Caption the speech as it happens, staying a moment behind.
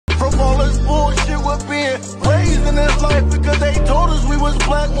get raised in this life because they told us we was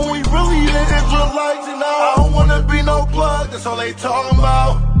black when we really the Israelites. And I don't wanna be no plug, that's all they talking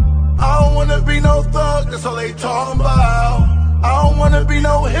about. I don't wanna be no thug, that's all they talking about. I don't wanna be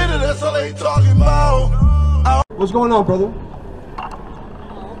no hitter, that's all they talking about. What's going on, brother?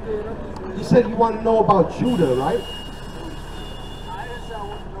 You said you want to know about Judah, right? I didn't say I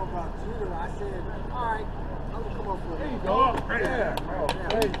want to know about Judah. I said, all right, I'm gonna come up with it. There you go. Yeah.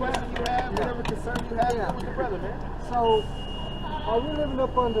 Any question you have, whatever concern you have, with your brother, man. So, are we living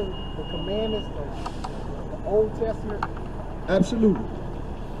up under the commandments of the Old Testament? Absolutely.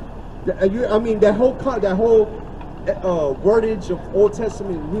 I mean, that whole wordage of Old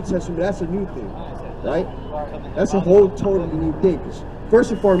Testament and New Testament, that's a new thing, right? That's a whole totally new thing.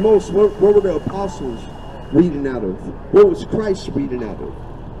 First and foremost, what were the apostles reading out of? What was Christ reading out of?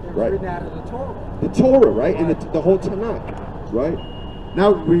 Right? Reading out of the Torah. The Torah, right? And the whole Tanakh, right?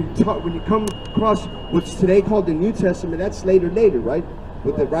 Now, when you come across what's today called the New Testament, that's later, right?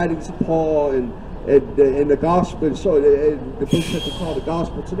 With the writings of Paul and the Gospel, so the books that they call the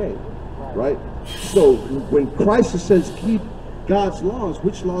Gospel today, right? So when Christ says keep God's laws,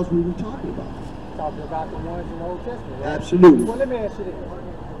 which laws were we talking about? Talking about the ones in the Old Testament, right? Absolutely. Well, let me ask you this.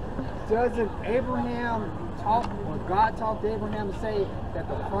 Doesn't Abraham talk, or God talk to Abraham to say that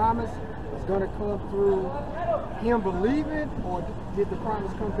the promise is going to come through him believing, or did the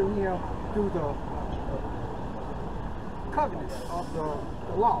promise come through him through the covenant of the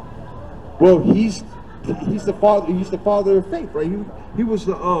law? Well, he's the father of faith, right? He was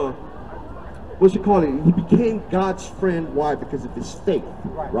the what's you call it? He became God's friend. Why? Because of his faith,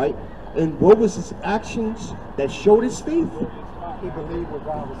 right? And what was his actions that showed his faith? He believed what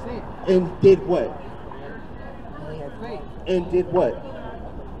God was saying. And did what? He had faith. And did what?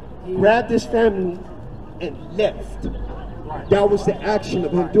 He grabbed his family and left. Right. That was the action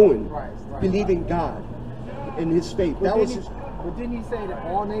of him doing, believing God in his faith. But didn't he say that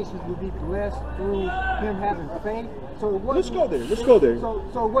all nations would be blessed through him having faith? So it wasn't, let's go there. Let's go there. So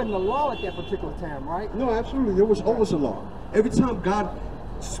it wasn't a law at that particular time, right? No, absolutely. There was always a law. Every time God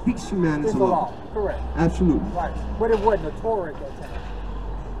speaks to man, it's a law. Correct. Absolutely. Right. But it wasn't a Torah at that time.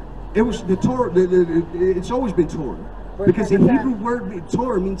 It was the Torah. It's always been Torah. But because the Hebrew word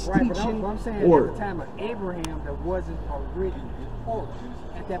Torah means teaching. But I'm saying at the time of Abraham, there wasn't a written Torah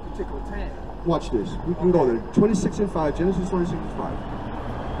at that particular time. Watch this. We can go there. 26:5. Genesis 26:5.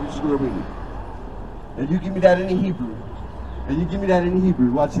 We're just going to read it. And you give me that in the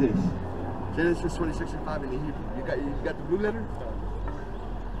Hebrew. Watch this. Genesis 26:5 in the Hebrew. You got the blue letter?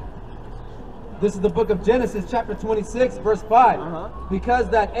 This is the book of Genesis, chapter 26, verse 5. Because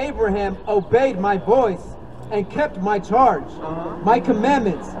that Abraham obeyed my voice and kept my charge, my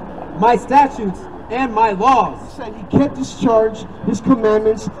commandments, my statutes, and my laws. He said he kept his charge, his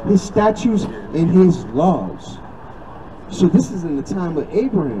commandments, his statutes, and his laws. So this is in the time of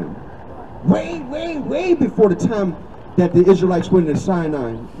Abraham. Way before the time that the Israelites went into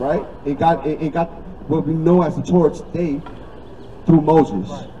Sinai, right? It got what we know as the Torah today through Moses.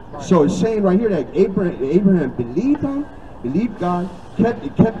 So it's saying right here that Abraham believed God,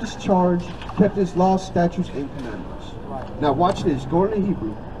 kept his charge, kept his laws, statutes, and commandments. Now watch this. Go into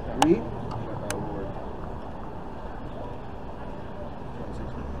Hebrew. Read.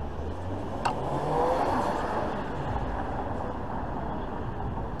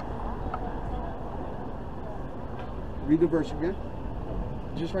 Read the verse again.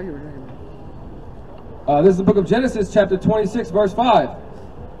 Just right here. This is the book of Genesis, chapter 26, verse 5.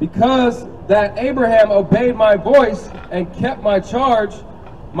 Because that Abraham obeyed my voice and kept my charge,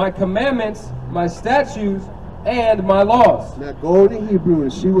 my commandments, my statutes, and my laws. Now go to Hebrew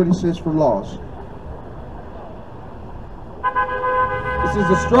and see what it says for laws. This is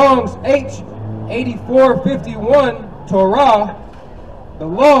the Strong's H8451 Torah, the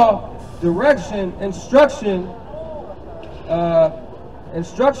law, direction, instruction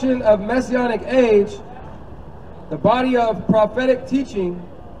of Messianic age, the body of prophetic teaching.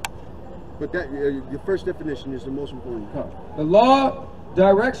 But that your first definition is the most important. The law,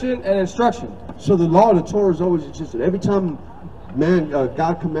 direction, and instruction. So the law of the Torah has always existed. Every time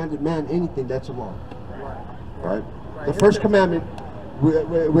God commanded man anything, that's a law. Right? The first commandment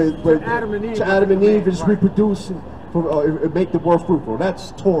to Adam and Eve is reproduce and make the world fruitful.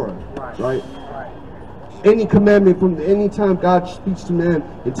 That's Torah. Right? Any commandment from any time God speaks to man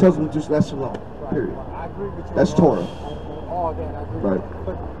and tells him just that's the law. Period. I agree with you. That's Torah. All that, I agree. Right.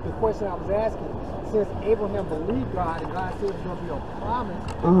 But the question I was asking, since Abraham believed God and God said it was going to be a promise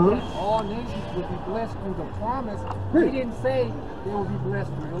that all nations would be blessed through the promise, he didn't say they would be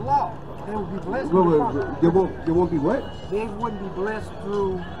blessed through the law. They would be blessed through the promise. They won't be what? They wouldn't be blessed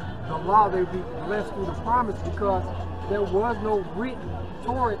through the law, they would be blessed through the promise, because there was no written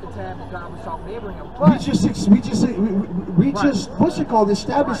Torah at the time that God was talking to Abraham. But we just what's it called?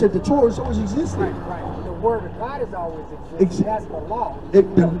 Established that the Torah has always existed. Right. The word of God has always existed. That's the law.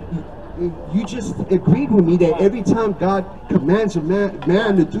 You just agreed with me that every time God commands a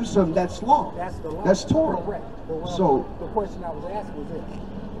man to do something, that's law. That's the law. That's Torah. Correct. So the question I was asking was this: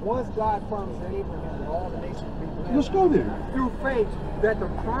 once God promised Abraham that all the nations would be blessed, let's go there. Through faith, that the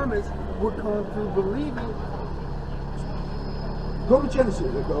promise would come through believing. Go to Genesis.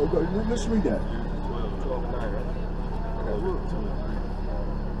 Let's read that. 12:9, right?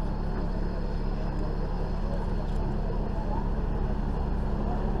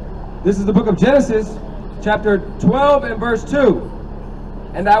 This is the book of Genesis, chapter 12 and verse 2.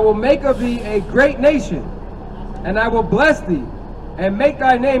 And I will make of thee a great nation, and I will bless thee, and make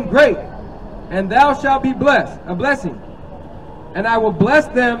thy name great, and thou shalt be blessed, a blessing. And I will bless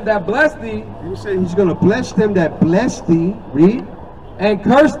them that bless thee. You said he's going to bless them that bless thee. Read. And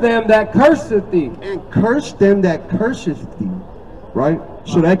curse them that curseth thee. And curse them that curseth thee. Right?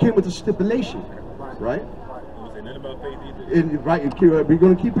 So that came with a stipulation. Right? Right, we're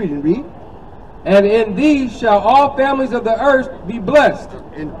going to keep reading. Read. And in thee shall all families of the earth be blessed.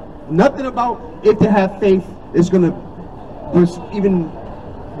 And nothing about if they have faith is going to, there's even,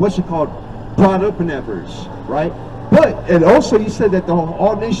 what's it called, brought up in that verse. Right? But, and also you said that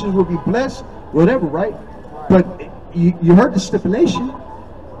all nations will be blessed, whatever, right? But you heard the stipulation.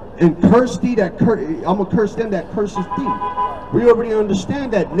 And curse thee that I'm going to curse them that curses thee. We already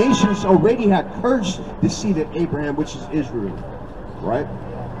understand that nations already had cursed the seed of Abraham, which is Israel. Right?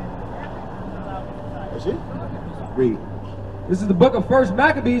 That's it? Read. This is the book of 1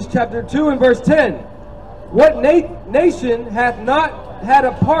 Maccabees, chapter 2 and verse 10. What nation hath not had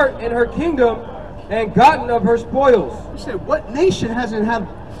a part in her kingdom and gotten of her spoils? You said, what nation hasn't had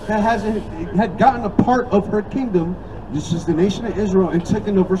gotten a part of her kingdom? This is the nation of Israel, and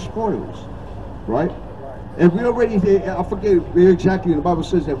taken over spoils, right? And we already, I forget very exactly, the Bible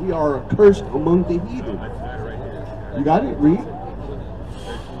says that we are accursed among the heathen. You got it? Read.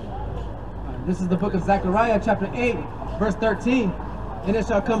 This is the book of Zechariah, chapter 8, verse 13. And it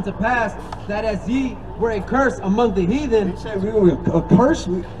shall come to pass that as ye were a curse among the heathen. It said we were a curse.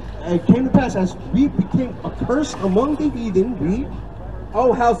 It came to pass as we became a curse among the heathen. Read.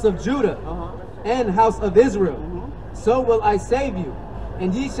 O house of Judah and house of Israel. So will I save you,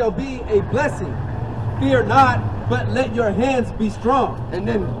 and ye shall be a blessing. Fear not, but let your hands be strong. And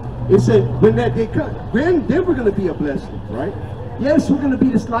then it said, when that day comes, then we're going to be a blessing, right? Yes, we're going to be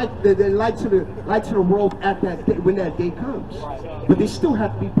this light, the light to the world at that day, when that day comes. But they still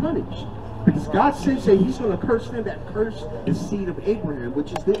have to be punished, because God says that He's going to curse them that curse the seed of Abraham,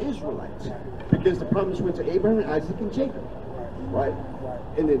 which is the Israelites, because the promise went to Abraham, Isaac, and Jacob, right?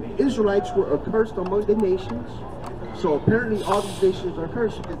 And then the Israelites were accursed among the nations. So apparently all these nations are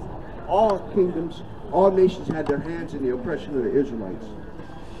cursed, because all kingdoms, all nations had their hands in the oppression of the Israelites.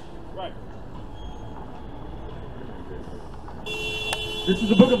 Right. This is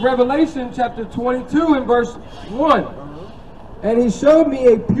the book of Revelation, chapter 22 and verse 1. And he showed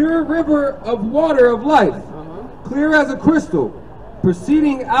me a pure river of water of life, clear as a crystal,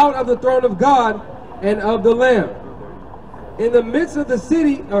 proceeding out of the throne of God and of the Lamb. In the midst of the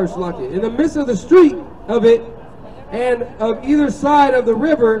city, in the midst of the street of it, and of either side of the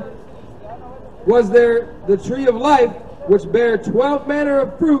river was there the tree of life, which bare 12 manner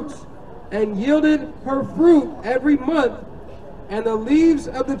of fruits, and yielded her fruit every month. And the leaves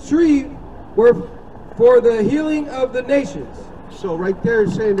of the tree were for the healing of the nations. So right there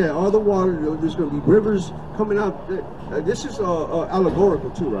it's saying that all the water, there's going to be rivers coming out. This is allegorical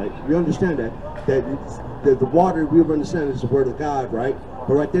too, right? We understand that the water, we understand is the word of God, right?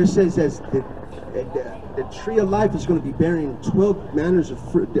 But right there it says that the tree of life is going to be bearing 12 manners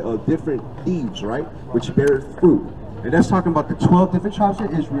of fruit, different leaves, right? Which bear fruit. And that's talking about the 12 different tribes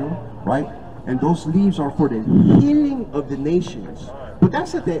of Israel, right? And those leaves are for the healing of the nations. But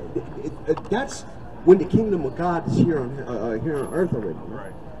that's that's when the kingdom of God is here on earth already,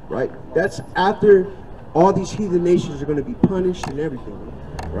 right? That's after all these heathen nations are going to be punished and everything,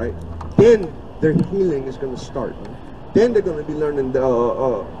 right? Then their healing is going to start. Then they're going to be learning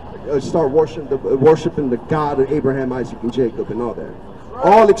start worshiping the God of Abraham, Isaac, and Jacob, and all that.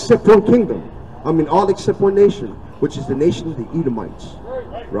 All except one kingdom. I mean, all except one nation, which is the nation of the Edomites,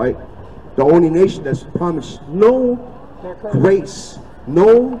 right? The only nation that's promised no grace,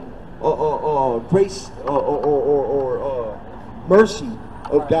 no grace or mercy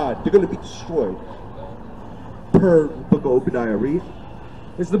of God. They're going to be destroyed. Per book of Obadiah. Read.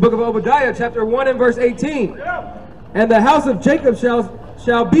 It's the book of Obadiah, chapter 1 and verse 18. And the house of Jacob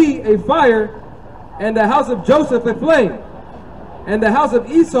shall be a fire, and the house of Joseph a flame, and the house of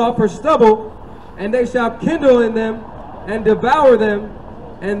Esau for stubble, and they shall kindle in them and devour them,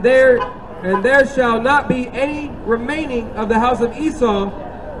 and there shall not be any remaining of the house of Esau,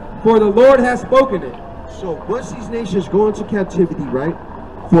 for the Lord has spoken it. So once these nations go into captivity, right,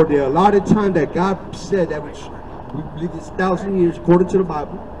 for the allotted time that God said, that which we believe is 1,000 years according to the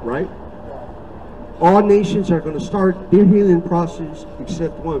Bible, right, all nations are going to start their healing process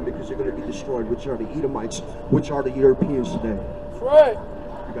except one, because they're going to be destroyed, which are the Edomites, which are the Europeans today. That's right.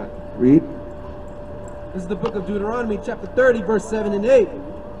 You got it. Read. This is the book of Deuteronomy, chapter 30, verse 7 and 8.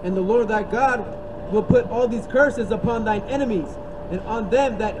 And the Lord thy God will put all these curses upon thine enemies, and on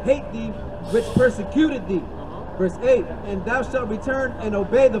them that hate thee, which persecuted thee. Verse 8, and thou shalt return and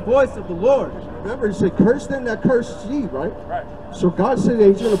obey the voice of the Lord. Remember, he said, curse them that curse thee, right? Right. So God said that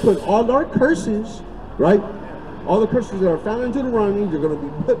he's going to put all our curses, right? All the curses that are found in Deuteronomy, they're going to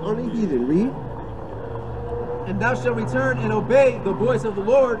be put on the heathen. Read. And thou shalt return and obey the voice of the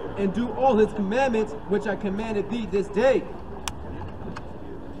Lord, and do all his commandments, which I commanded thee this day.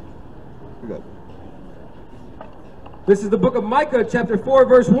 This is the book of Micah, chapter 4,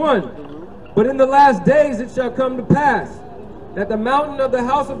 verse 1. But in the last days it shall come to pass that the mountain of the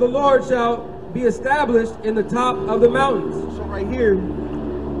house of the Lord shall be established in the top of the mountains. So right here,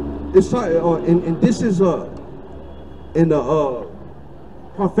 it's and this is in the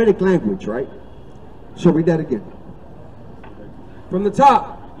prophetic language, right? So read that again. From the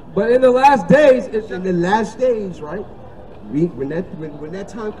top. But in the last days, in the last days, right? Read, when that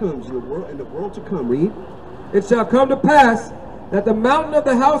time comes in the world to come, read. It shall come to pass that the mountain of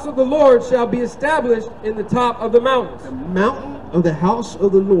the house of the Lord shall be established in the top of the mountains. The mountain of the house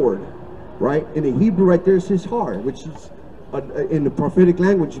of the Lord, right? In the Hebrew right there is his heart, which is in the prophetic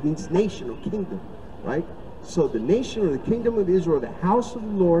language it means nation or kingdom, right? So the nation or the kingdom of Israel, the house of the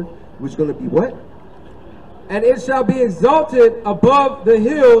Lord, was going to be what? And it shall be exalted above the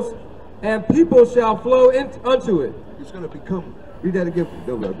hills, and people shall flow unto it. It's going to become, read that again.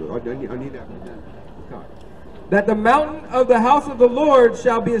 I need that. That the mountain of the house of the Lord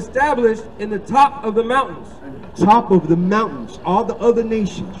shall be established in the top of the mountains. Top of the mountains, all the other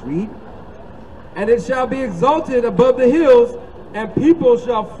nations, read. And it shall be exalted above the hills, and people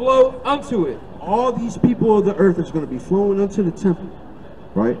shall flow unto it. All these people of the earth is going to be flowing unto the temple,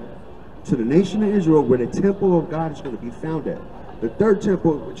 right? To the nation of Israel, where the temple of God is going to be found at. The third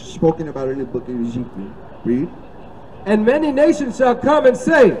temple, which is spoken about in the book of Ezekiel. Read. And many nations shall come and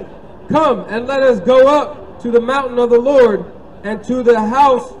say, come and let us go up to the mountain of the Lord, and to the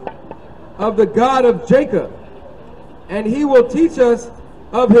house of the God of Jacob. And he will teach us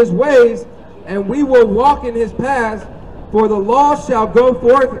of his ways, and we will walk in his paths. For the law shall go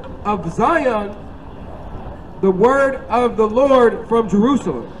forth of Zion, the word of the Lord from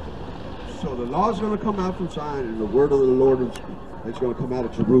Jerusalem. So the law is going to come out from Zion, and the word of the Lord is going to come out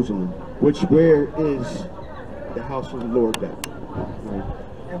of Jerusalem. Which, where is the house of the Lord at? Right.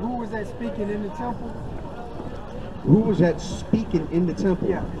 And who was that speaking in the temple? Who was that speaking in the temple?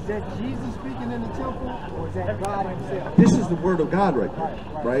 Yeah, is that Jesus speaking in the temple, or is that God himself? This is the word of God right there,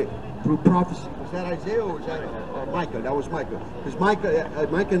 right? Through prophecy. Was that Isaiah or was that Micah? That was Micah. Because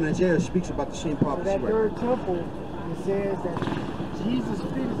Micah and Isaiah speaks about the same prophecy. So that third temple, it says that Jesus'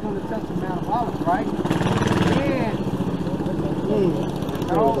 feet is going to touch the Mount of Olives, right? And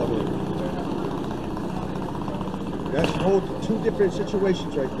that's whole two different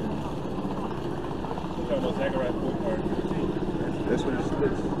situations right there. That's what it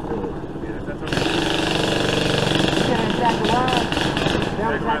splits.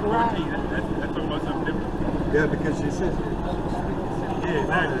 Yeah, because it says.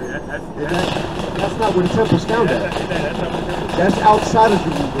 That's not where the temple's found at. That's outside of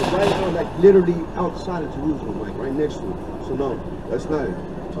Jerusalem, right? Like literally outside of Jerusalem, like right next to it. So no, that's not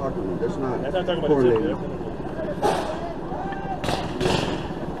talking. That's not correlated.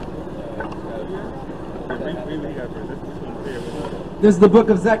 This is the book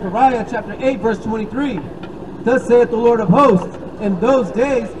of Zechariah, chapter 8, verse 23. Thus saith the Lord of hosts, in those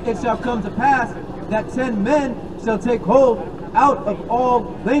days it shall come to pass that 10 men shall take hold out of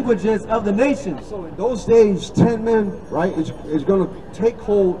all languages of the nations. So in those days, 10 men, right, is going to take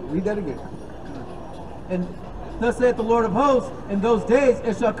hold. Read that again. And thus saith the Lord of hosts, in those days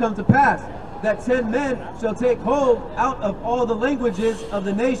it shall come to pass that 10 men shall take hold out of all the languages of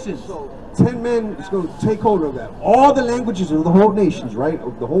the nations. So 10 men is going to take hold of that. All the languages of the whole nations, right?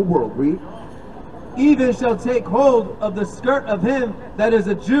 Of the whole world. Read. Even shall take hold of the skirt of him that is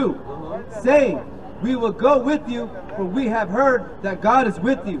a Jew, saying, we will go with you, for we have heard that God is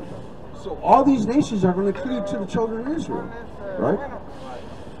with you. So all these nations are going to cleave to the children of Israel, right?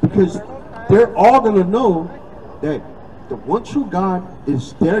 Because they're all going to know that the one true God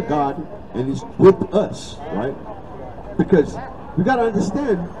is their God and is with us, right? Because we got to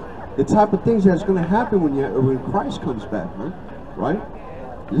understand the type of things that's going to happen when Christ comes back, man, right?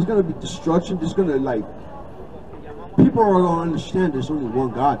 There's going to be destruction. There's going to, like, people are going to understand there's only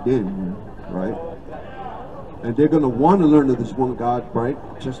one God then, man, right? And they're going to want to learn of this one God, right?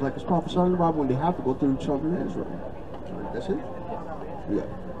 Just like it's prophesied in the Bible when they have to go through the children of Israel. Right? That's it? Yeah.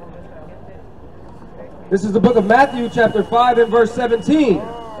 This is the book of Matthew, chapter 5 and verse 17.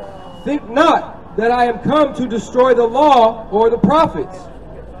 Think not that I am come to destroy the law or the prophets.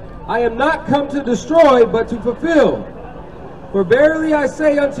 I am not come to destroy, but to fulfill. For verily I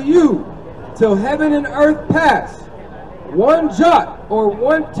say unto you, till heaven and earth pass, one jot or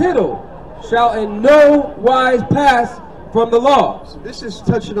one tittle shall in no wise pass from the law. So this is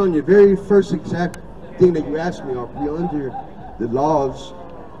touching on your very first exact thing that you asked me. Are we under the laws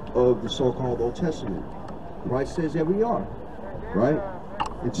of the so-called Old Testament? Christ says that we are, right?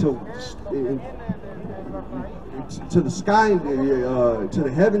 Until to the sky, to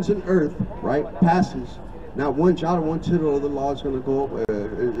the heavens and earth, right, passes. Not one jot or one tittle of the law is going to go.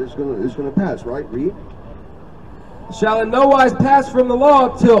 It's going to pass, right? Read. Shall in no wise pass from the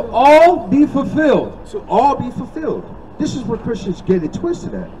law till all be fulfilled. So all be fulfilled. This is where Christians get it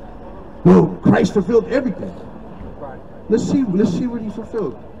twisted at. Well, Christ fulfilled everything. Let's see what he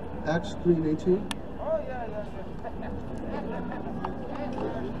fulfilled. Acts 3:18.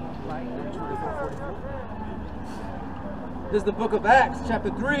 This is the book of Acts, chapter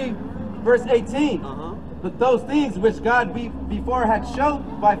 3, verse 18. But those things which God before had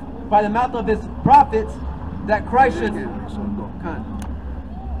showed by the mouth of his prophets, that Christ should...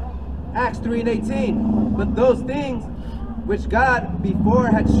 Acts 3:18. But those things which God before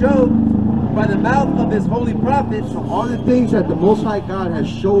had showed by the mouth of his holy prophets. So all the things that the Most High God has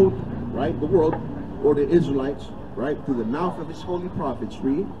showed, right, the world, or the Israelites, right, through the mouth of his holy prophets,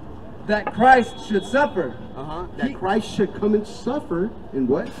 read. That Christ should suffer. That Christ should come and suffer, and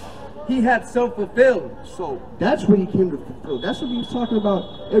what? He had so fulfilled. So that's what he came to fulfill. That's what he was talking about.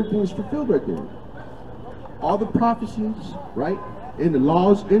 Everything is fulfilled right there. All the prophecies, right, and the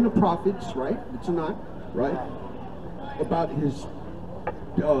laws and the prophets, right, the Tanakh, right, about his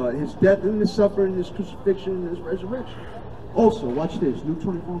death and his suffering, his crucifixion, and his resurrection. Also, watch this, Luke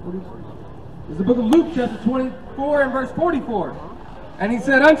 24:44. This is the book of Luke, chapter 24 and verse 44. And he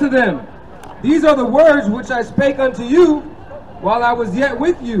said unto them, these are the words which I spake unto you while I was yet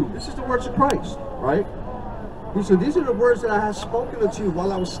with you. This is the words of Christ, right? He said, these are the words that I have spoken unto you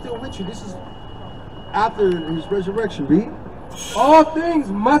while I was still with you. This is after his resurrection. Read. All things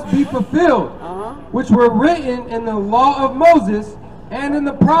must be fulfilled, which were written in the law of Moses, and in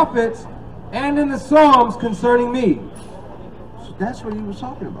the prophets, and in the Psalms concerning me. So that's what he was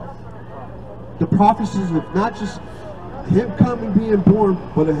talking about. The prophecies of not just him coming, being born,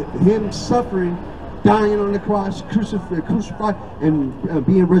 but him suffering, dying on the cross, crucified, and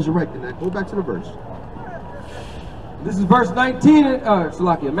being resurrected. Now go back to the verse. This is verse 19,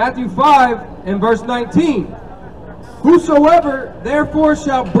 Matthew 5 and verse 19. Whosoever therefore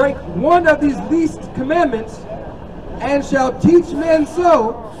shall break one of these least commandments, and shall teach men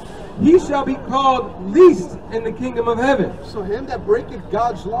so, he shall be called least in the kingdom of heaven. So him that breaketh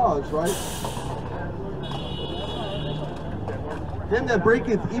God's laws, right? Him that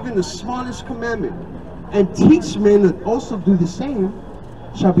breaketh even the smallest commandment, and teach men that also do the same,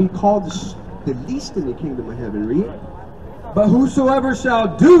 shall be called the least in the kingdom of heaven. Read. But whosoever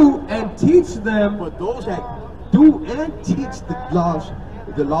shall do and teach them, but those that do and teach the laws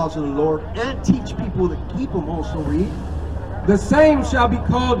of the Lord, and teach people to keep them also, read. The same shall be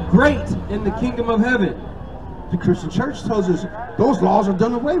called great in the kingdom of heaven. The Christian church tells us those laws are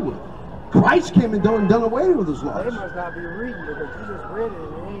done away with. Christ came and done away with those laws. They must not be reading because you just read it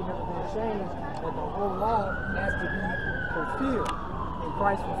and it ain't never been changed. But the whole law has to be fulfilled. And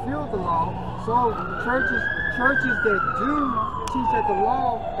Christ fulfilled the law. So churches that do teach that the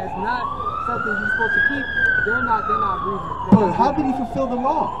law is not something you're supposed to keep, they're not reading. But how did he fulfill the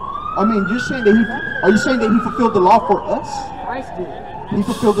law? I mean, you're saying that are you saying that he fulfilled the law for us? Christ did. He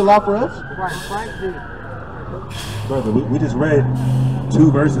fulfilled the law for us? Right, Christ did. Brother, we just read 2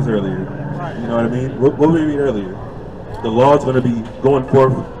 verses earlier. Right. You know what I mean? What did we read earlier? The law is going to be going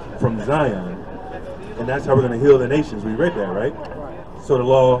forth from Zion. And that's how we're going to heal the nations. We read that, right? So the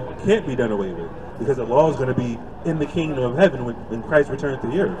law can't be done away with. Because the law is going to be in the kingdom of heaven when Christ returns to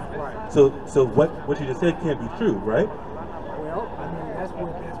the earth. Right. So what you just said can't be true, right? Well, I mean, that's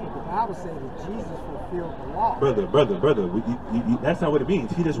what the Bible says, that Jesus fulfilled the law. Brother, that's not what it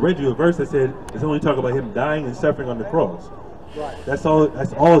means. He just read you a verse that said it's only talking about him dying and suffering on the cross. Right. That's all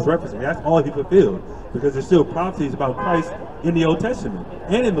it's referencing. That's all he fulfilled. Because there's still prophecies about Christ in the Old Testament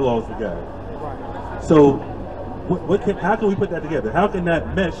and in the laws of God. Right. So how can we put that together? How can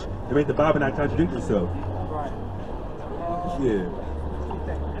that mesh and make the Bible not contradict itself? Right. Yeah.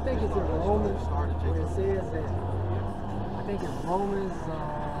 I think it's in Romans where it says that, I think it's Romans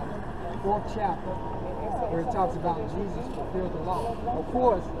 4th chapter, where it talks about Jesus fulfilled the law. Of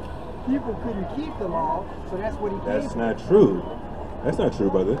course, people couldn't keep the law, so that's what he gave. That's not true. That's not true,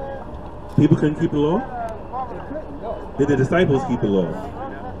 brother. People couldn't keep the law? They couldn't, no. Did the disciples keep the law?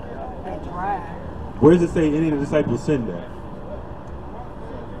 They tried. Where does it say any of the disciples sinned at?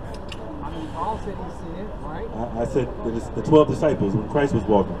 I mean, Paul said he sinned, right? I said the 12 disciples when Christ was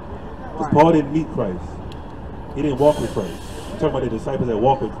walking. Because Right. Paul didn't meet Christ. He didn't walk with Christ. I'm talking about the disciples that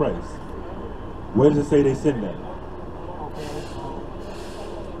walk with Christ. Where does it say they sinned at? Okay.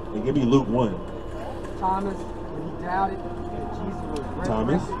 And give me Luke 1. Thomas, when he doubted that Jesus was resurrected.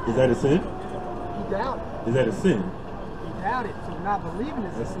 Thomas, is that a sin? He doubted. Is that a sin? He doubted, so not believing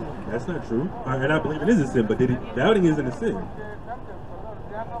is a sin. That's not true. And I believe it is a sin, but doubting isn't a sin.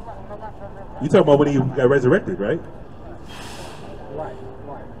 You talking about when he got resurrected, right? Right,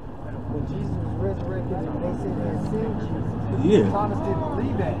 right. When Jesus was resurrected and they said they had seen Jesus, Yeah. Thomas didn't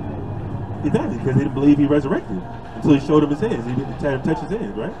believe that. Exactly, because they didn't believe he resurrected until he showed him his hands. He didn't touch his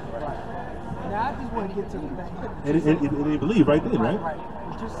hands, right? Right. Now I just want to get to the thing. And he believed right then, right? Right.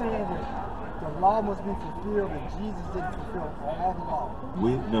 But you're saying that the law must be fulfilled and Jesus didn't fulfill all the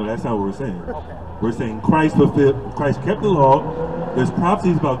law. No, that's not what we're saying. Okay. We're saying Christ kept the law. There's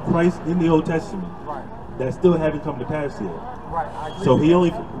prophecies about Christ in the Old Testament Right. that still haven't come to pass yet. Right. I agree. So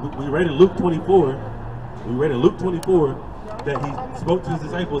we read in Luke 24, that he spoke to his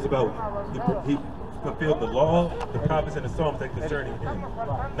disciples about he fulfilled the law, the prophets, and the Psalms that concerning him.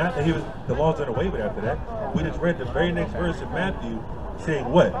 Not that the law's done away with after that. We just read the very next verse in Matthew saying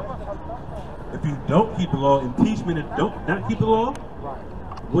what? If you don't keep the law and teach men to not keep the law, Right.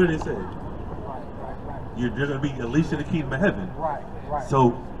 what did it say? Right. Right. You're going to be at least in the kingdom of heaven. Right. Right.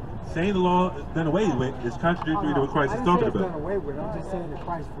 So saying the law is done away with is contradictory to what Christ is talking I didn't say it's about. done away with. I'm just saying that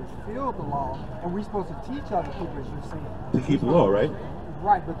Christ fulfilled the law, and we're supposed to teach other people, as you're saying. To keep the law, right?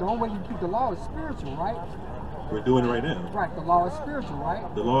 Right, but the only way you keep the law is spiritual, right? We're doing it right now. Right, the law is spiritual, right?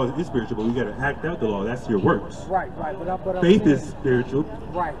 The law is spiritual, but we got to act out the law. That's your works. Right, right. But I'm Faith saying, is spiritual,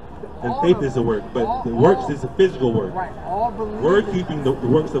 right. and All faith of- is a work, but all- the works all- is a physical work. Right, all believers. We're keeping the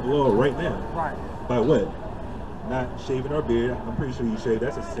works of the law right now. Right, By what? Not shaving our beard. I'm pretty sure you shave.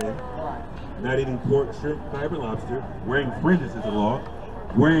 That's a sin. right. Not eating pork, shrimp, crab, and lobster. Wearing fringes is a law.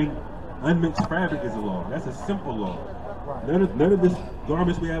 Wearing unmixed fabric is a law. That's a simple law. Right. None of this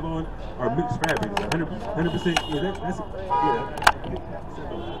garments we have on are mixed fabrics. 100%.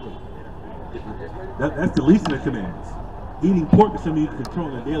 That's the least of the commands. Eating pork is something you can control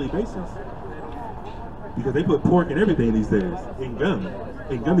on a daily basis. Because they put pork in everything these days. In gum.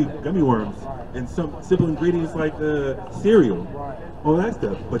 In gummy worms. And some simple ingredients like cereal. All that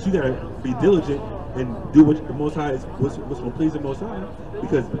stuff. But you gotta be diligent and do what the Most High is, what's gonna please the Most High.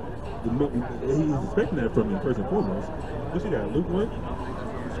 Because he's expecting that from you first and foremost. What you got? Luke 1?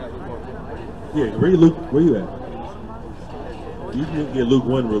 Yeah, read Luke. Where you at? You can get Luke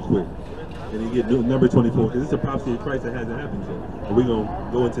 1 real quick. And you get number 24, because it's a prophecy of Christ that hasn't happened yet. And we're going to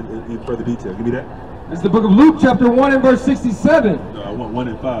go into even further detail. Give me that. This is the book of Luke, chapter 1 and verse 67. No, I want 1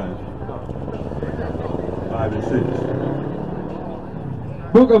 and 5. 5 and 6.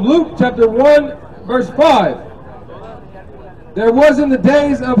 Book of Luke, chapter 1, verse 5. There was in the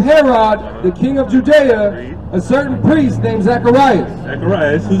days of Herod, the king of Judea, a certain priest named Zacharias.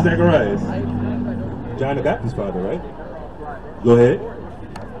 Zacharias? Who's Zacharias? John the Baptist's father, right? Go ahead.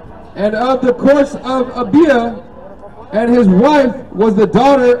 And of the course of Abiah, and his wife was the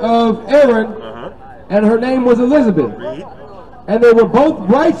daughter of Aaron, and her name was Elizabeth. Read. And they were both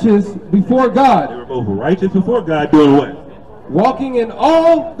righteous before They God, were both righteous before God, doing what? walking in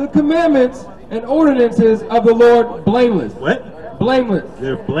all the commandments and ordinances of the Lord blameless. What? Blameless.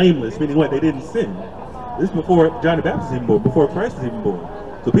 They're blameless, meaning what? They didn't sin. This is before John the Baptist was even born, before Christ was even born.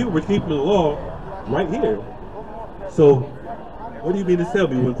 So people were keeping the law right here. So, what do you mean to tell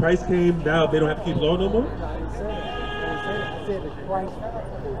me? When Christ came, now they don't have to keep the law no more? He said that Christ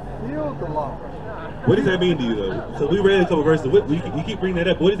fulfilled the law. What does that mean to you, though? So we read a couple verses. You keep bringing that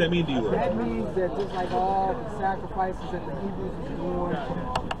up. What does that mean to you, though? That means that just like all the sacrifices that the Hebrews was doing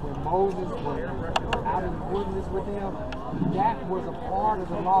when Moses was out in the wilderness with them, that was a part of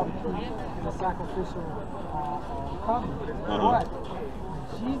the law to keep the sacrificial covenant. But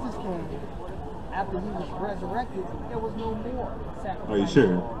Jesus came after he was resurrected. There was no more sacrifice. Are you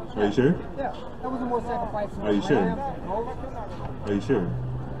sure? Are you sure? Yeah, there was no more sacrifice. Are you sure? And goats. Are you sure?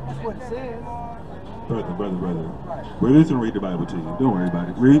 That's what it says. Brother. We're just gonna read the Bible to you. Don't worry about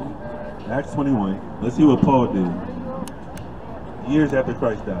it. Read Acts 21. Let's see what Paul did years after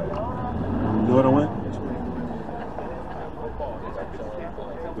Christ died. You know what I want?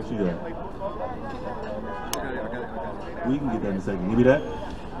 What you got? We can get that in a second. Give me that.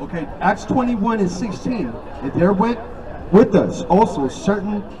 Okay, Acts 21:16. And there went with us also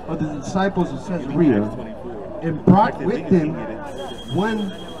certain of the disciples of Caesarea, and brought with them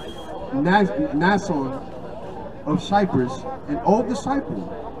one Nason of Cyprus, an old disciple,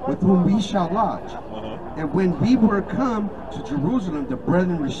 with whom we shall lodge. And when we were come to Jerusalem, the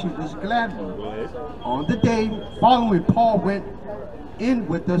brethren received us gladly. On the day following, Paul went in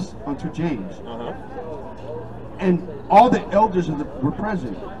with us unto James. And all the elders were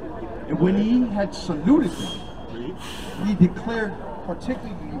present. And when he had saluted them, he declared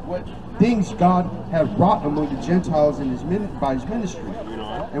particularly what things God had wrought among the Gentiles in by his ministry.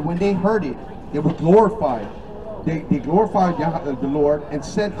 And when they heard it, they were glorified. They glorified the Lord and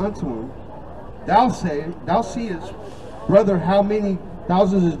said unto him, Thou seest, brother, how many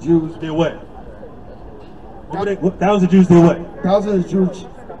thousands of Jews did what? What thousands of Jews did what? Thousands of Jews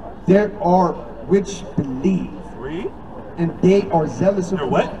there are which believe. Read. And they are zealous of They're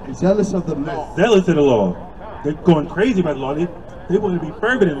what? Zealous of the law. Zealous of the law. They're going crazy about the law. They want to be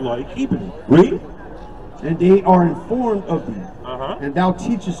fervent in the law. They're keeping it. Read. And they are informed of thee. And thou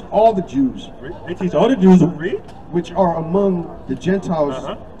teachest all the Jews. They teach all the Jews. Read. Which are among the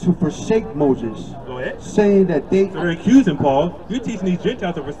Gentiles to forsake Moses. Go ahead. Saying that they... So they're accusing Paul. You're teaching these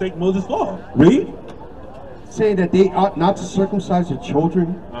Gentiles to forsake Moses' law. Read. Saying that they ought not to circumcise their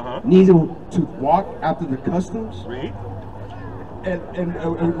children, neither to walk after the customs. Read. And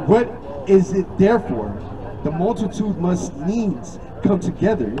what is it therefore? The multitude must needs come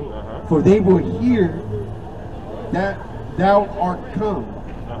together, for they will hear that thou art come.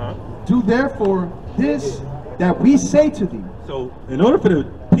 Do therefore this that we say to thee. So in order for the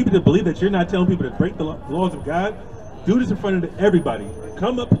people to believe that you're not telling people to break the laws of God, do this in front of everybody.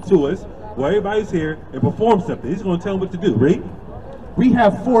 Come up to us while everybody's here and perform something. He's going to tell them what to do. Read. We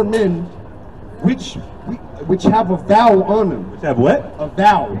have 4 men which have a vow on them. Which have what? A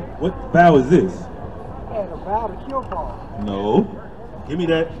vow. What vow is this? Yeah, the vow to kill Paul. No. Give me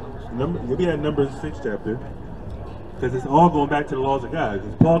that number. Give me that Numbers 6 chapter. Because it's all going back to the laws of God.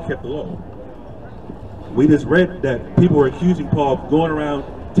 Because Paul kept the law. We just read that people were accusing Paul of going around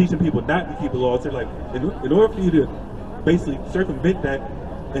teaching people not to keep the laws. They're like, in order for you to basically circumvent that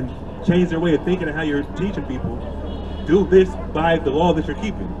and change their way of thinking of how you're teaching people, do this by the law that you're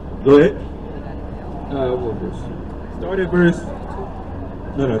keeping. Go ahead. What verse? Start at verse.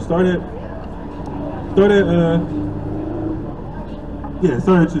 No. Start at. Yeah,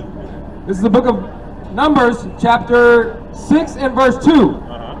 start at 2. This is the book of Numbers, chapter 6 and verse 2.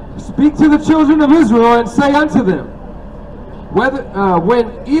 Speak to the children of Israel and say unto them,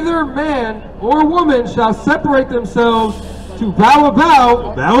 when either man or woman shall separate themselves to vow a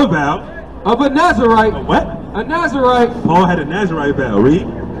vow of a Nazarite. A what? A Nazarite. Paul had a Nazarite vow. Read.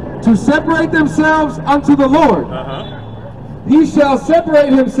 To separate themselves unto the Lord. He shall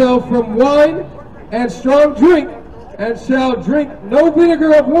separate himself from wine and strong drink, and shall drink no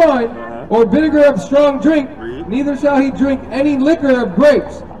vinegar of wine or vinegar of strong drink, neither shall he drink any liquor of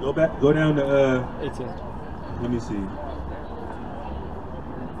grapes. Go down to 18. Let me see.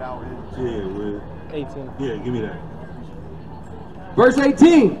 Yeah, 18. Yeah, give me that. Verse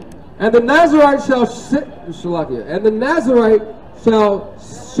 18. And the Nazarite shall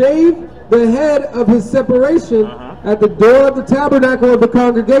shave the head of his separation at the door of the tabernacle of the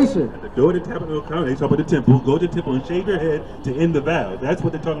congregation. At the door of the tabernacle of the congregation, talk about the temple. Go to the temple and shave your head to end the vow. That's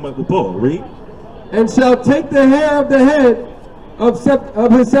what they're talking about with Paul. Read. And shall take the hair of the head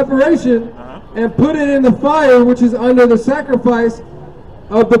of his separation and put it in the fire which is under the sacrifice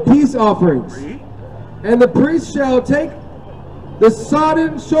of the peace offerings. Read. And the priest shall take the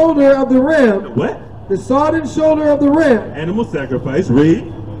sodden shoulder of the ram. The what? The sodden shoulder of the ram. Animal sacrifice.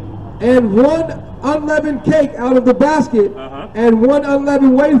 Read. And 1 unleavened cake out of the basket, and 1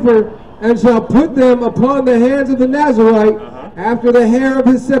 unleavened wafer, and shall put them upon the hands of the Nazarite after the hair of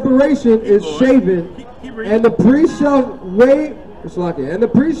his separation is shaven. And the priest shall wave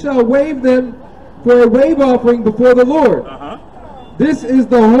them for a wave offering before the Lord. This is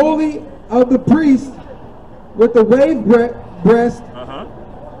the holy of the priest with the wave breast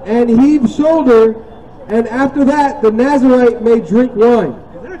and heave shoulder, and after that the Nazarite may drink wine.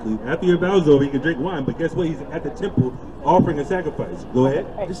 Exactly. After your vow is over, you can drink wine, but guess what? He's at the temple offering a sacrifice. Go ahead.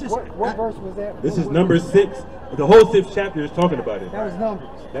 Hey, what verse was that? This is Numbers 6. The whole 6th chapter is talking about it. That was Numbers.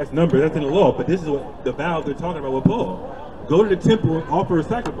 That's Numbers. That's in the law. But this is what the vows they're talking about with Paul. go to the temple and offer a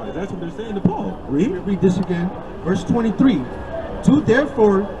sacrifice. That's what they're saying to Paul. Read this again. Verse 23. Do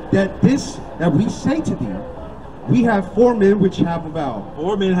therefore that we say to thee, we have 4 men which have a vow.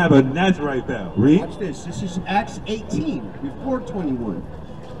 4 men have a Nazarite vow. Read. Watch this. This is Acts 18, before 21.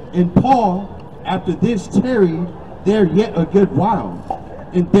 And Paul, after this, tarried there yet a good while,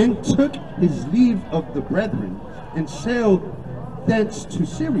 and then took his leave of the brethren, and sailed thence to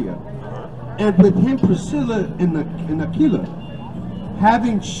Syria. And with him Priscilla and Aquila,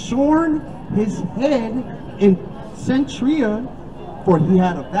 having shorn his head in Centuria, for he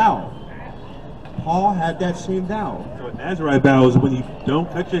had a vow. Paul had that same vow. So a Nazarite vow is when you don't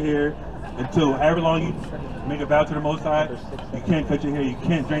cut your hair until however long you make a vow to the Most High. You can't cut your hair, you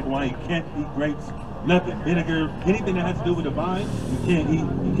can't drink wine, you can't eat grapes, nothing. Vinegar, anything that has to do with the vine, you can't eat,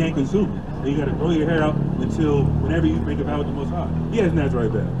 you can't consume it. And you gotta grow your hair out until whenever you make a vow with the Most High. He has a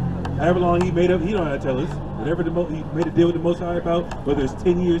Nazarite vow. However long he made up, he don't have to tell us. Whenever he made a deal with the Most High about, whether it's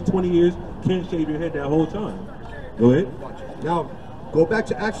 10 years, 20 years, can't shave your head that whole time. Go ahead. Now, go back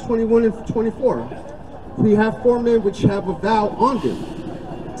to Acts 21 and 24. We have 4 men which have a vow on them.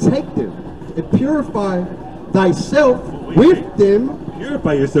 Take them and purify thyself with them.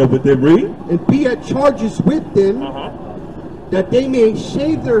 Purify yourself with them, read. And be at charges with them, that they may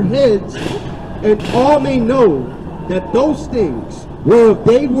shave their heads, and all may know that those things whereof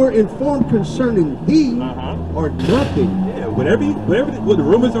they were informed concerning thee are nothing. Yeah, whatever the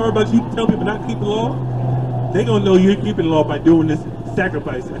rumors are about you telling people not to keep the law, they gonna know you're keeping the law by doing this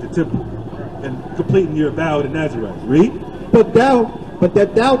sacrifice at the temple and completing your vow to Nazarite. Read. But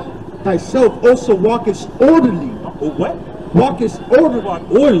that thou thyself also walkest orderly. What? Walkest orderly. Walk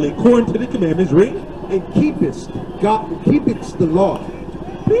orderly according to the commandments. Read. And keepest the law.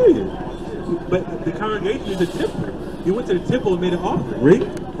 Period. But the congregation is a temple. He went to the temple and made an offering. Read.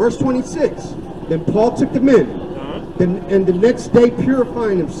 Verse 26. Then Paul took the men, and the next day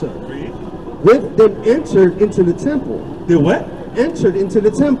purifying himself, with them entered into the temple. Did what? Entered into the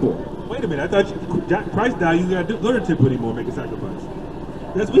temple. Wait a minute, I thought Christ died, you gotta go to the temple anymore, make a sacrifice.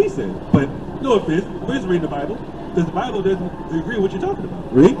 That's what he said. But no offense, we're just reading the Bible, because the Bible doesn't agree with what you're talking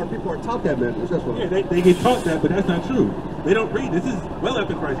about. Read. Our people are taught that, man. That's what. Yeah, they get taught that, but that's not true. They don't read. This is well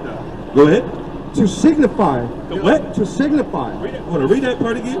after Christ died. Go ahead. To signify. The what? To signify. Read it. Hold on, read that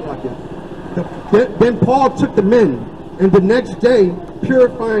part again. Then Paul took the men, and the next day,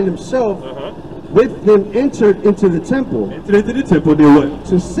 purifying himself, with them entered into the temple. Entered into the temple, did what?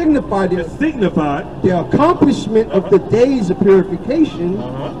 To signify the accomplishment of the days of purification,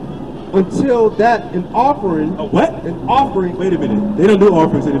 until that an offering. What? An offering. Wait a minute. They don't do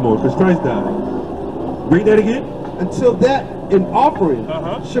offerings anymore because Christ died. Read that again. Until that an offering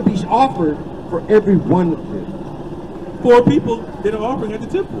should be offered for every one of them. 4 people did an offering at the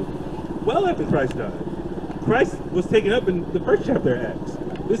temple. Well after Christ died. Christ was taken up in the first chapter of Acts.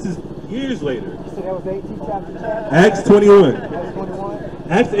 This is years later. So that was 18 chapters? Acts 21. Acts 21?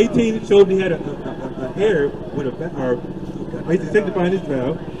 Acts 18 showed he had a hair with a basically sanctifying his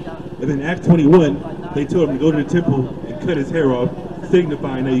vow. And then Acts 21, they told him to go to the temple and cut his hair off,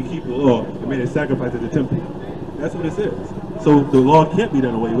 signifying that you keep the law and made a sacrifice at the temple. That's what it says. So the law can't be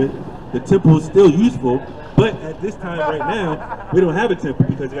done away with. The temple is still useful, but at this time right now, we don't have a temple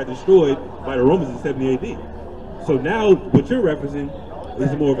because it got destroyed by the Romans in 70 AD. So now what you're referencing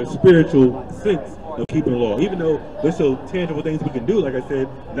is more of a spiritual sense of keeping the law. Even though there's so tangible things we can do, like I said,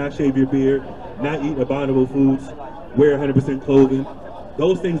 not shave your beard, not eat abominable foods, wear 100% clothing.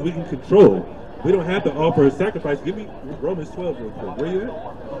 Those things we can control. We don't have to offer a sacrifice. Give me Romans 12 real quick. Where you at?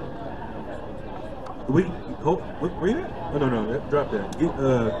 Where you at? Oh, no, drop that. Get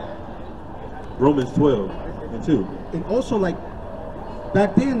Romans 12 and 2. And also, like,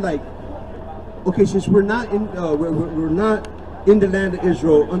 back then, like, okay, since we're not in we're not in the land of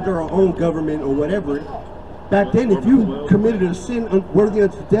Israel under our own government or whatever, back then if you committed a sin worthy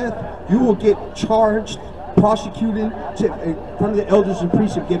unto death, you will get charged, prosecuted in front of the elders and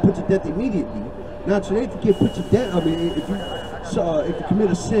priests and get put to death immediately. Now today, if you get put to death, I mean, if you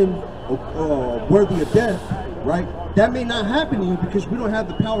commit a sin worthy of death, right, that may not happen to you because we don't have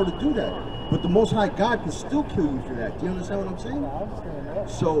the power to do that. But the Most High God can still kill you for that. Do you understand what I'm saying?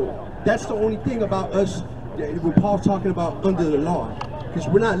 So that's the only thing about us when Paul's talking about under the law, because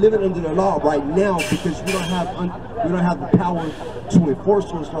we're not living under the law right now because we don't have the power to enforce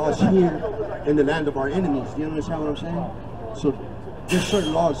those laws here in the land of our enemies. Do you understand what I'm saying? So there's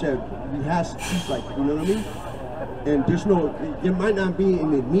certain laws that we have to keep, like, you know what I mean? And there might not be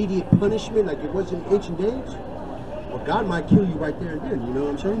an immediate punishment like it was in ancient days, but God might kill you right there and then. You know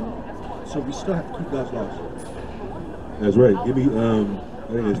what I'm saying? So we still have to keep God's laws. That's right. Give me, I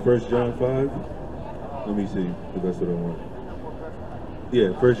think it's 1 John 5. Let me see if that's what I want. Yeah,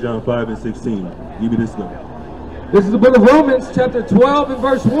 1 John 5 and 16. Give me this one. This is the book of Romans, chapter 12 and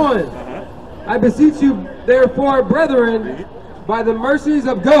verse 1. I beseech you, therefore, brethren, by the mercies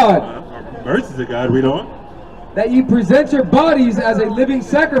of God, Mercies of God, read on. that you present your bodies as a living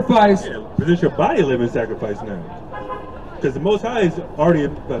sacrifice. Yeah, present your body a living sacrifice now. Because the Most High is already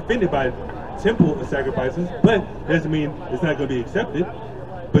offended by temple sacrifices, but doesn't mean it's not going to be accepted.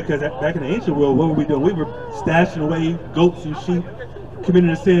 Because back in the ancient world, what were we doing? We were stashing away goats and sheep, committing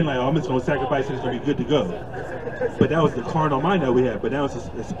a sin like, oh, I'm just going to sacrifice and it's going to be good to go. But that was the carnal mind that we had. But now it's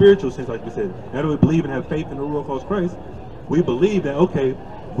a spiritual sense, like we said. Now that we believe and have faith in the Ruach of Christ, we believe that, okay,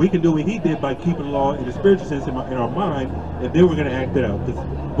 we can do what he did by keeping the law in the spiritual sense in our mind, and then we're going to act it out. Because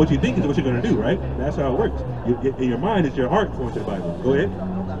what you think is what you're going to do, right? That's how it works. In your mind is your heart according to the Bible. Go ahead.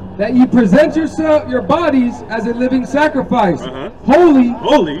 That you present your bodies as a living sacrifice,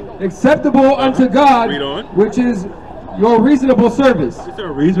 holy, acceptable unto God, Read on. which is your reasonable service. It's a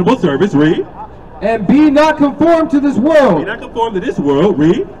reasonable service, read. And be not conformed to this world, Be not conformed to this world,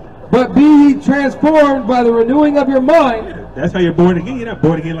 read. but be ye transformed by the renewing of your mind. That's how you're born again. You're not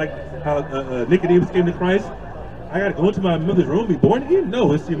born again like how Nicodemus came to Christ. I got to go into my mother's room and be born again?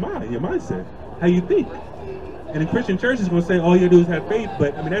 No, it's your mind, your mindset, how you think. And the Christian church is going to say all you do is have faith,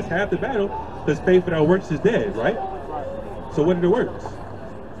 but I mean, that's half the battle, because faith without works is dead, right? So what are the works?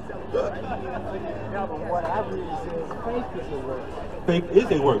 What I read says faith is a work. Faith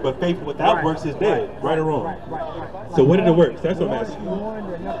is a work, but faith without works is dead, right or wrong? Right. So what are the works? That's what I'm asking you.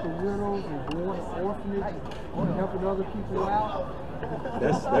 Going to help the widows and going to orphanages and helping other people out.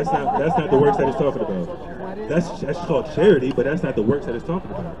 That's not the works that it's talking about. That's called charity, but that's not the works that it's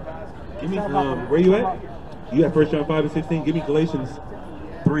talking about. Give me where you at? You at 1 John 5 and 16. Give me Galatians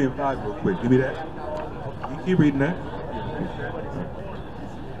 3 and 5 real quick. Give me that. You keep reading that.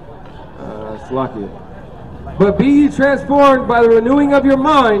 Slakia. But be ye transformed by the renewing of your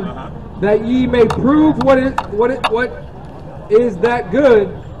mind, that ye may prove what is that good,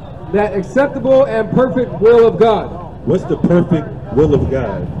 that acceptable and perfect will of God. What's the perfect will of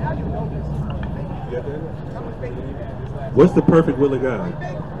God? You got that? What's the perfect will of God?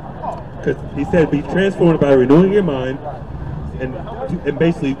 Because he said, be transformed by renewing your mind, and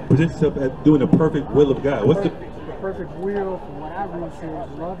basically present yourself as doing the perfect will of God. What's the perfect will, from what I read, says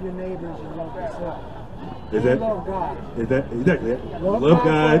love your neighbors and love yourself. Is that, love God. Is that exactly? Love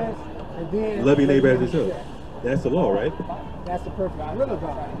God, and then love your neighbor as yourself. That's the law, right? That's the perfect will of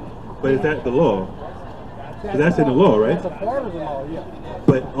God. But is that the law? Because that's in the law, right? That's a part of the law, yeah.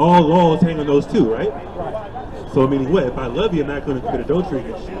 But all laws hang on those two, right? Right. So meaning what? If I love you, I'm not going to commit adultery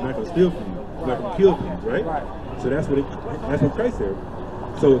against you. I'm not going to steal from you. I'm not going to kill from you, right? So that's what Christ said.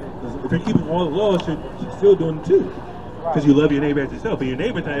 So if you're keeping all the laws, you're still doing them too. Because you love your neighbor as yourself. And your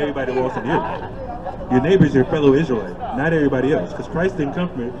neighbor's not everybody that walks in the earth. Your neighbor's your fellow Israelite, not everybody else. Because Christ didn't come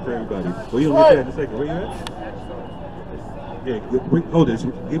for everybody. Well, you'll get that in a second. Where you at? Yeah, hold this.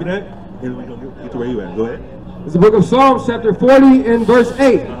 Give me that, and we're going to get to where you at. Go ahead. It's the book of Psalms, chapter 40 and verse 8.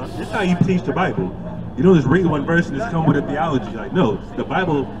 This is how you teach the Bible. You don't just read one verse and just come with a theology. Like, no, the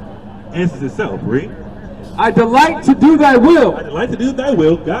Bible answers itself. Read. I delight to do thy will. I delight to do thy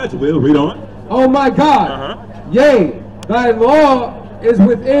will, God's will. Read on. Oh my God. Yea, thy law is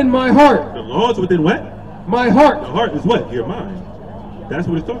within my heart. The law is within what? My heart. The heart is what? Your mind. That's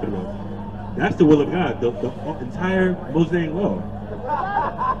what it's talking about. That's the will of God, the entire Mosaic law.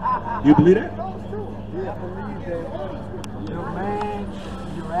 You believe that? Yeah, I believe that your mind,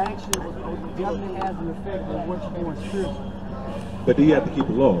 your actions, definitely has an effect on what you're doing spiritually. But do you have to keep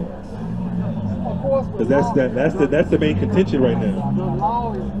the law? Of course, Because that's the main contention right now. the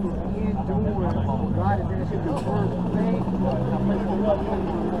law is in doing what God is asking you to do. Faith,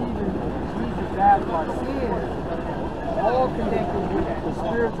 Jesus died for our sins, all connected with the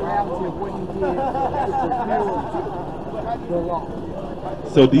spirituality of what he did to fulfill the law.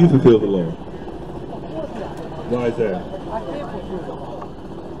 So do you fulfill the law? Why is that? I can't fulfill the law.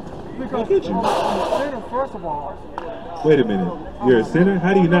 How could you? I'm a sinner, first of all. Wait a minute. You're a sinner?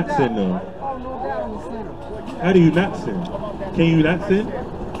 How do you not sin though? Oh, no doubt I'm a sinner. How do you not sin? Can you not sin?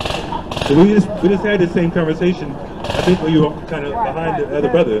 So we just had the same conversation. I think when you were kind of behind the other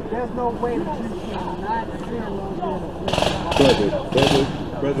brother. There's no way that you cannot sin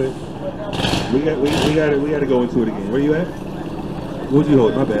Brother. We got to go into it again. Where you at? What would you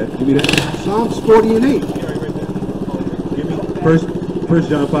hold? My bad. Give me that. Psalms 40 and 8. Give me first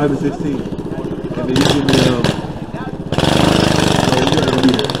John 5 and 16. And then you give me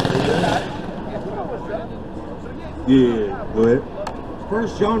Yeah, go ahead.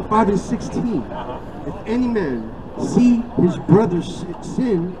 1 John 5 and 16. If any man see his brother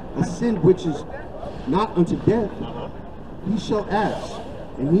sin, a sin which is not unto death, he shall ask,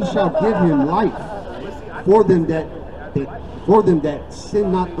 and he shall give him life for them that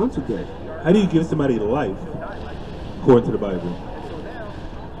sin not unto death. How do you give somebody life according to the Bible?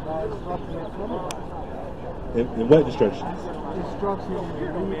 And what instructions?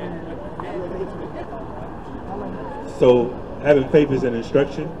 So having faith is an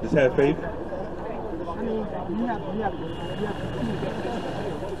instruction. Just have faith. I mean, you have to do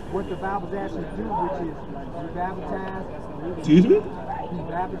what the Bible's asking you to do, which is be baptized. Excuse me? Be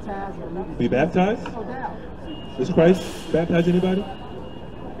baptized. Be baptized? No doubt. Does Christ baptize anybody?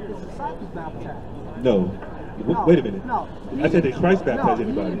 His disciples baptized. No. Wait a minute. No. I said, did Christ baptize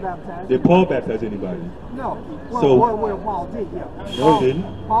anybody? Did Paul baptize anybody? No. So- Well, Paul did, yeah. No, he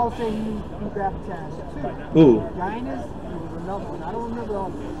didn't. Paul said he baptized too. Who? Linus, there was another one. I don't remember all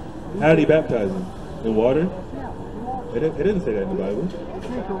of them. How did he baptize them? In water? Yeah, in water. It didn't say that in the Bible. It's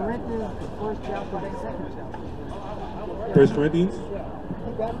in Corinthians, the first chapter, the second chapter. 1 Corinthians?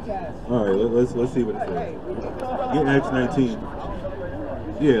 He baptized. All right, let's see what it says. Get Acts 19.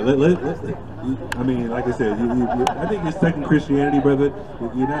 Yeah, I mean, like I said, I think you're stuck in Christianity, brother.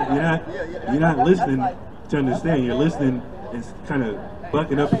 You're not listening to understand. You're listening and kind of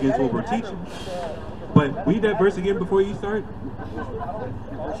bucking up against what we're teaching. But read that verse again before you start.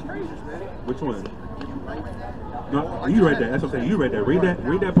 Which one? No, you read that. That's what I'm saying. You read that. Read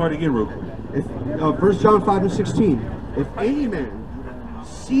that part again real quick. 1 John 5:16. If any man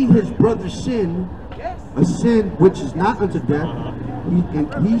see his brother sin, a sin which is not unto death,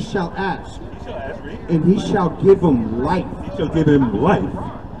 he shall ask, and he shall give him life. He shall give him life.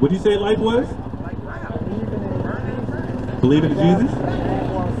 What did you say life was? Believe in Jesus?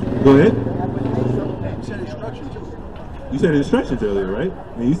 Go ahead. You said instructions earlier, right?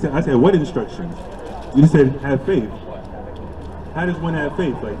 And I said, what instructions? You just said have faith. How does one have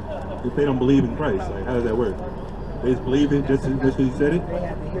faith? Like, if they don't believe in Christ, like, how does that work? They just believe it just because you said it? They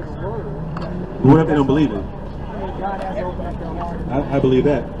have to hear the word. What if they don't believe it? God has to open up their heart. I believe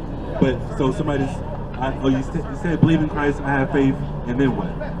that. But so somebody's, you said believe in Christ, I have faith, and then what?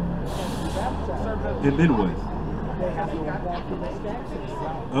 And then what? They have to walk in the statutes.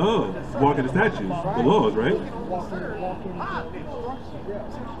 Oh, walk in the statutes, the laws, right? Walk in the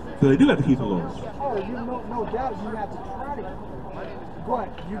instructions. So they do have to keep the laws. Oh, no doubt you have to try to. But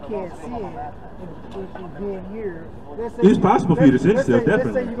you can't sin in being here. It's possible for you to sin still,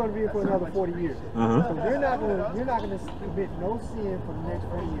 definitely. Let's say you're going to be here for another 40 years. Uh-huh. So you're not going to commit no sin for the next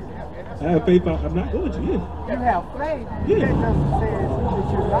 40 years. I have faith, I'm not going to, yeah. You have faith. Yeah. That doesn't say that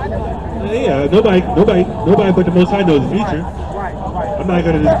you're not going to. Yeah, nobody but the Most High knows the future. Right. I'm not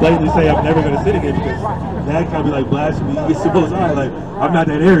going to just blatantly say I'm never going to sin again because that kind of be like blasphemy against the Most High. Like, I'm not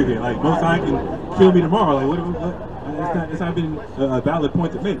that arrogant. Like, Most High can kill me tomorrow. Like, what? It's not been a valid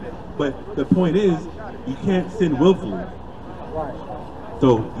point to make. But the point is, you can't sin willfully. Right.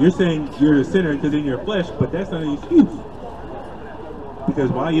 So you're saying you're a sinner because in your flesh, but that's not an excuse. Because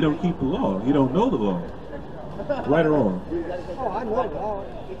why you don't keep the law? You don't know the law. Right or wrong? Oh, I know it all.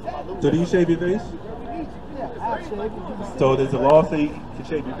 So do you shave your face? Yeah, I'll shave it. So does the law say you can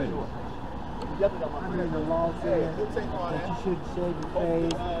shave your face? I mean, the law says that you shouldn't shave your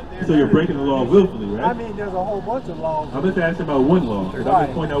face. So you're breaking the law willfully, right? I mean, there's a whole bunch of laws. I'm just asking about one law, because I'm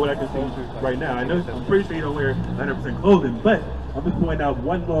just pointing out what I can see right now. I know I'm pretty sure you don't wear 100% clothing, but I'm just pointing out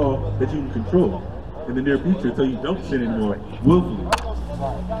one law that you can control in the near future so you don't sin anymore willfully.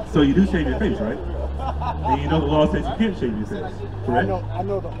 So you do shave your face, right? And you know the law says you can't shave your face, correct? I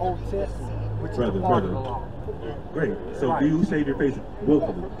know the Old Testament, which is part of the law. Great. So do you shave your face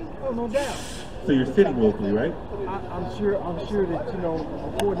willfully? Oh, no doubt. So you're sinning willfully, right? I'm sure that,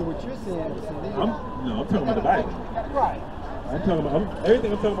 according to what you're saying, I'm talking about the Bible. Right.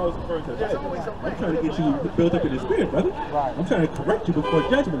 Everything I'm talking about is referring to the Bible. I'm trying to get you built up in the spirit, brother. Right. I'm trying to correct you before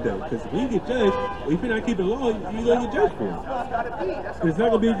Judgment Day. Because when you get judged, if you're not keeping the law, you're going to get judged for it. It's not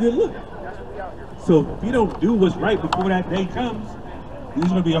going to be a good look. So if you don't do what's right before that day comes, there's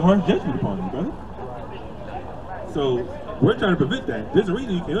going to be a harsh judgment upon you, brother. So we're trying to prevent that. There's a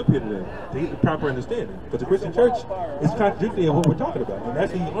reason you came up here today, to get the proper understanding. But the Christian church is contradicting what we're talking about. And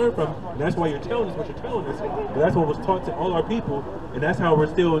that's where you learn from, and that's why you're telling us what you're telling us. And that's what was taught to all our people, and that's how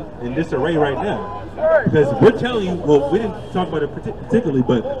we're still in disarray right now. Because we're telling you, well, we didn't talk about it particularly,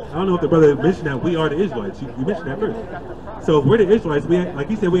 but I don't know if the brother mentioned that we are the Israelites. You mentioned that first. So if we're the Israelites, like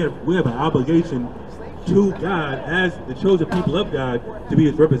he said, we have an obligation to God as the chosen people of God to be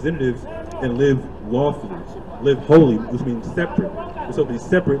his representatives and live lawfully. Live holy, which means separate. And so be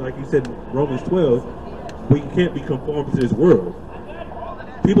separate, like you said in Romans 12, we can't be conformed to this world.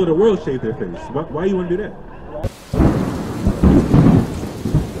 People of the world shave their face. Why you want to do that?